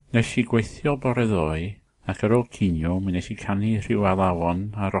Nes i gweithio bore ddoe, ac ar ôl cinio mi nes I canu rhyw alawon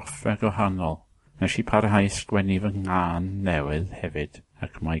a roffau gwahanol. Nes I parhau sgwenu fy nghân newydd hefyd,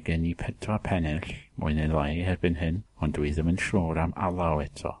 ac mae gen I 4 pennill, mwy neu lai erbyn hyn, ond dwi ddim yn siŵr am alaw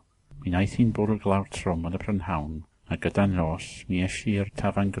eto. Mi wnaeth hi'n bwrw glaw trwm yn y prynhawn, a gyda nos mi eis i'r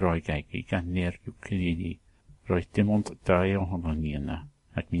tafarn Groegeg I gannu'r ukulele. Roedd dim ond 2 ohonon ni yna,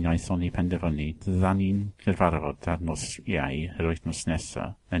 ac mi wnaethon ni penderfynu dyddan ni'n gyfarfod ar nos Iau yr wythnos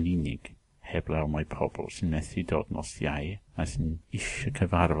nesaf yn unig, heblaw mae pobl sy'n methu dod nos Iau a sy'n eisiau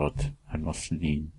cyfarfod ar nos Lun.